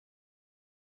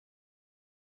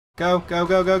Go, go,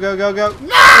 go, go, go, go, go.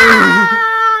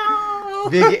 No!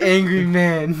 Big angry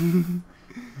man.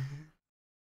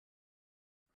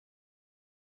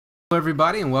 Hello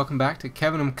everybody and welcome back to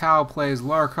Kevin and Kyle Plays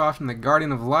Lara Croft and the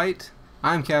Guardian of Light.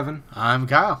 I'm Kevin. I'm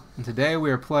Kyle. And today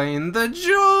we are playing the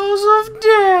Jaws of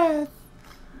Death.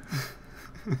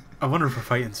 I wonder if we're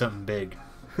fighting something big.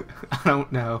 I don't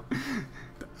know.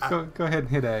 Go ahead and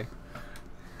hit A.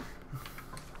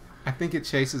 I think it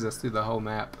chases us through the whole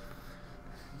map.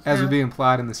 As would be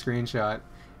implied in the screenshot.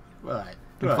 Right.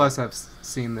 And plus I've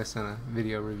seen this in a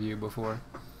video review before.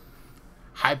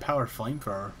 High power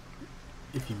flamethrower.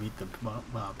 If you meet the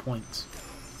points.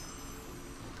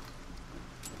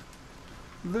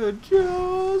 The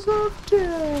Jaws of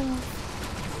Death.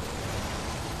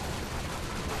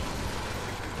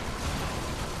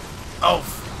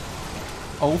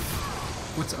 Oaf.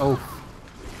 Oaf? What's Oaf?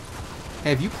 Hey,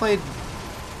 have you played,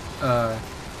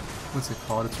 what's it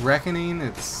called? It's Reckoning,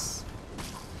 it's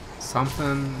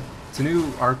something, it's a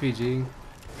new RPG.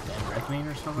 Dead Reckoning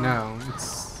or something? No,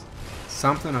 it's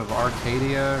something of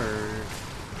Arcadia or...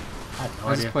 I have no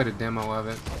I idea. just played a demo of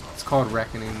it. It's called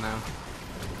Reckoning now.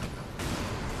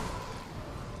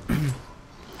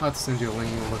 I'll have to send you a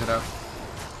link, you can look it up.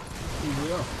 You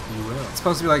will. You will. It's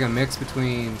supposed to be like a mix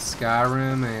between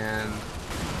Skyrim and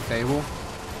Fable,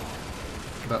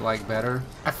 but like better.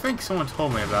 I think someone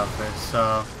told me about this.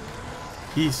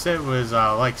 He said it was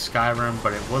like Skyrim,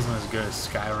 but it wasn't as good as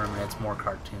Skyrim, and it's more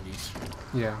cartoonies.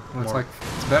 Yeah, well,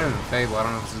 it's better than Fable. I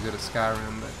don't know if it's as good as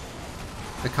Skyrim, but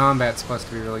the combat's supposed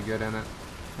to be really good in it,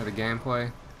 or the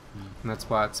gameplay, and that's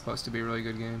why it's supposed to be a really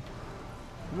good game.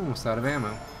 I'm almost out of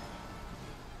ammo.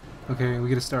 Okay, we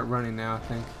gotta start running now, I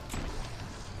think.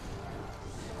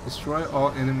 Destroy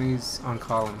all enemies on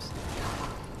columns.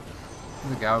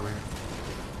 There's a guy over here.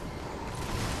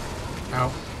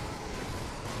 Ow.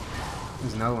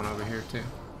 There's another one over here, too.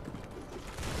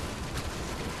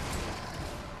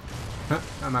 Huh,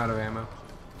 I'm out of ammo.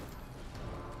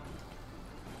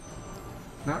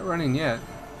 Not running yet.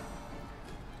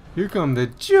 Here come the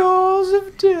Jaws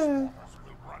of Death.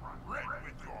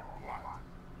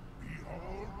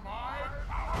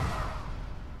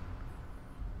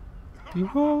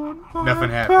 Behold my Nothing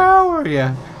happened. power.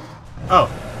 Yeah.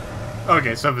 Oh.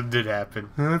 Okay, something did happen.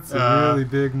 That's a really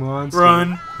big monster.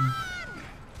 Run.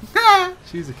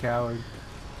 She's a coward.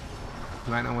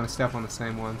 You might not want to step on the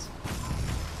same ones.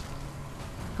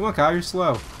 Come on, Kyle, you're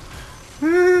slow.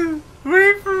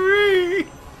 Wait for me.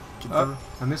 Oh,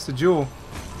 I missed a jewel.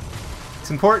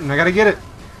 It's important. I gotta get it.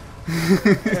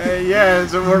 Yeah,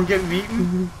 is it worth getting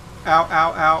eaten? Ow,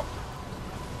 ow, ow.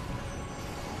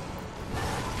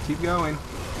 Keep going.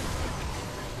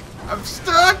 I'm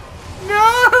stuck.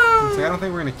 No. See, I don't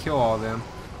think we're gonna kill all of them.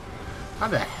 How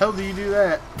the hell do you do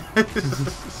that?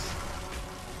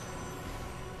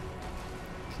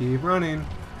 Keep running.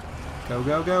 Go,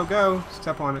 go, go, go.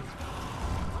 Step on it.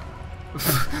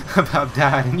 I about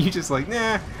died, and you just like,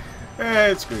 nah.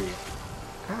 Screw you.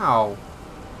 Ow.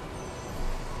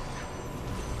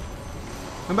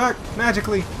 I'm back,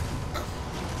 magically.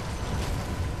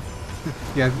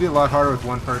 Yeah, it'd be a lot harder with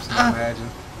one person, I imagine.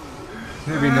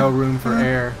 There'd be no room for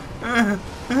air.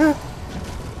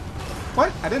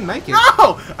 What? I didn't make it.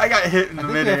 No! I got hit in the I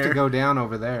think midair. you have to go down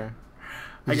over there.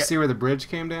 Did you see where the bridge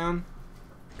came down?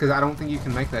 Because I don't think you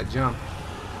can make that jump.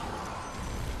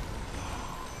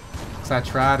 Because I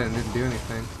tried and didn't do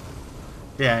anything.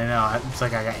 Yeah, I know. It's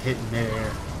like I got hit in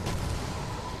midair.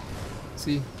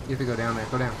 See? You have to go down there.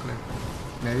 Go down. Go down.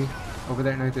 Maybe? Over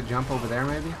there? No, you have to jump over there,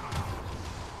 maybe?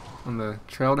 On the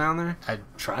trail down there? I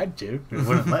tried to. It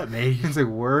wouldn't let me. It's like,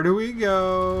 where do we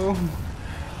go?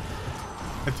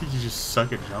 I think you just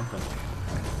suck at jumping.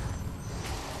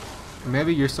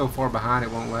 Maybe you're so far behind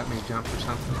it won't let me jump or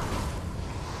something.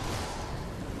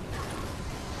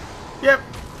 Yep.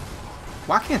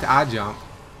 Why can't I jump?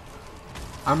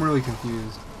 I'm really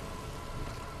confused.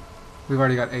 We've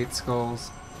already got 8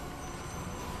 skulls.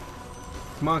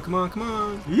 Come on, come on, come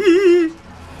on. Yee.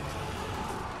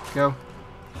 Go.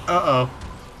 Uh-oh.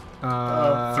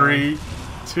 3,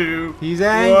 2, He's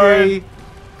angry. 1.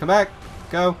 Come back.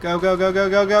 Go, go, go, go, go,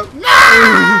 go, go.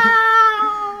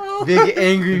 No! Big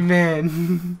angry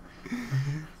man.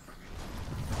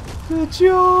 The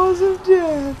Jaws of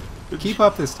Death. Keep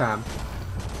up this time.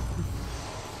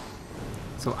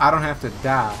 So I don't have to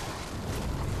die.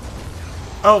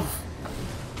 Oh.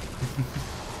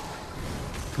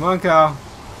 Come on, Kyle.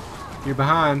 You're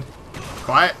behind.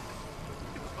 Quiet.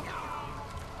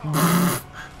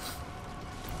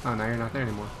 Oh, no, you're not there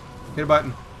anymore. Hit a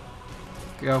button.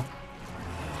 Go.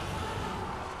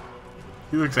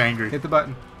 He looks angry. Hit the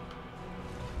button.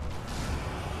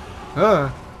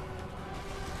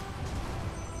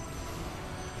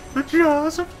 The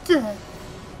jaws of death.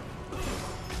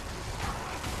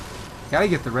 Gotta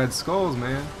get the red skulls,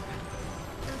 man.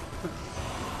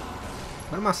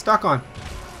 What am I stuck on?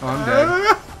 Oh, I'm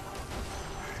dead.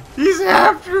 He's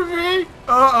after me.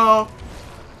 Uh-oh.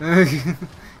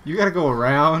 You gotta go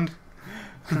around.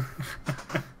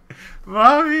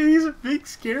 Mommy, he's a big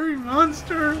scary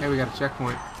monster. Hey, we got a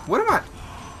checkpoint. What am I?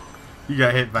 You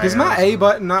got hit by. Does my A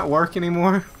button not work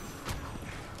anymore?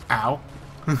 Ow.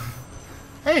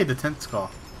 Hey, the 10th skull.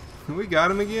 We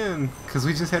got him again. Because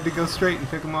we just had to go straight and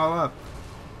pick them all up.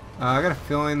 I got a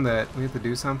feeling that we have to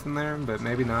do something there, but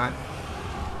maybe not.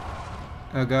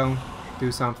 Go.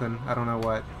 Do something. I don't know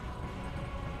what.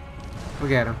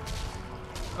 Look at him.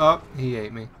 Oh, he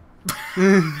ate me.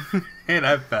 And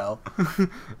I fell.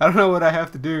 I don't know what I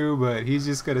have to do, but he's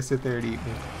just going to sit there and eat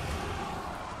me.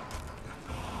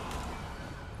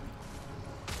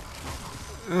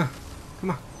 Come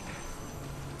on.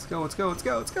 Let's go, let's go, let's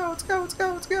go, let's go, let's go, let's go,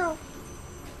 let's go.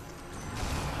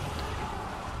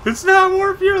 It's not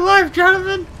worth your life,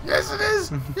 Jonathan. Yes, it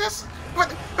is. Yes. What?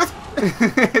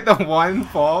 The one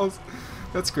falls.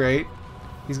 That's great.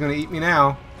 He's going to eat me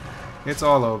now. It's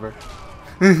all over.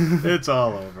 It's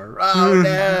all over. Oh,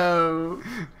 no.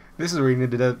 This is where you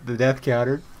need the death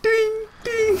counter. Ding,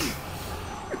 ding.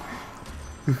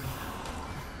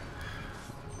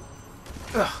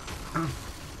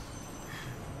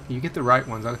 You get the right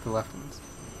ones, I'll get the left ones.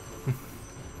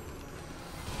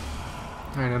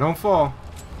 Alright, now don't fall.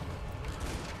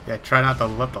 Yeah, try not to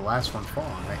let the last one fall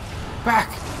on me. Back!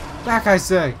 Back, I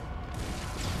say!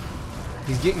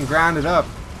 He's getting grounded up.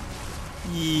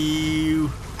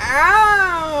 You.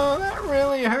 Ow! That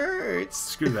really hurts.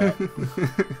 Screw that.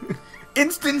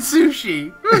 Instant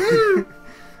sushi!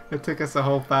 It took us a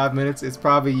whole 5 minutes. It's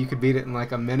probably, you could beat it in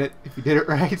like a minute if you did it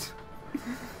right.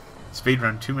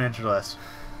 Speedrun 2 minutes or less.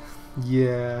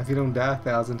 Yeah, if you don't die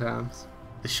 1,000 times.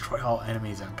 Destroy all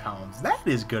enemies on columns. That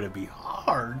is gonna be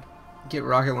hard. Get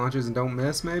rocket launchers and don't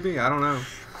miss, maybe? I don't know.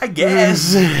 I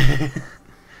guess. Hey,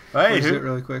 Watch it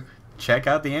really quick. check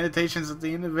out the annotations at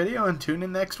the end of the video and tune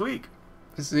in next week.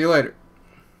 See you later.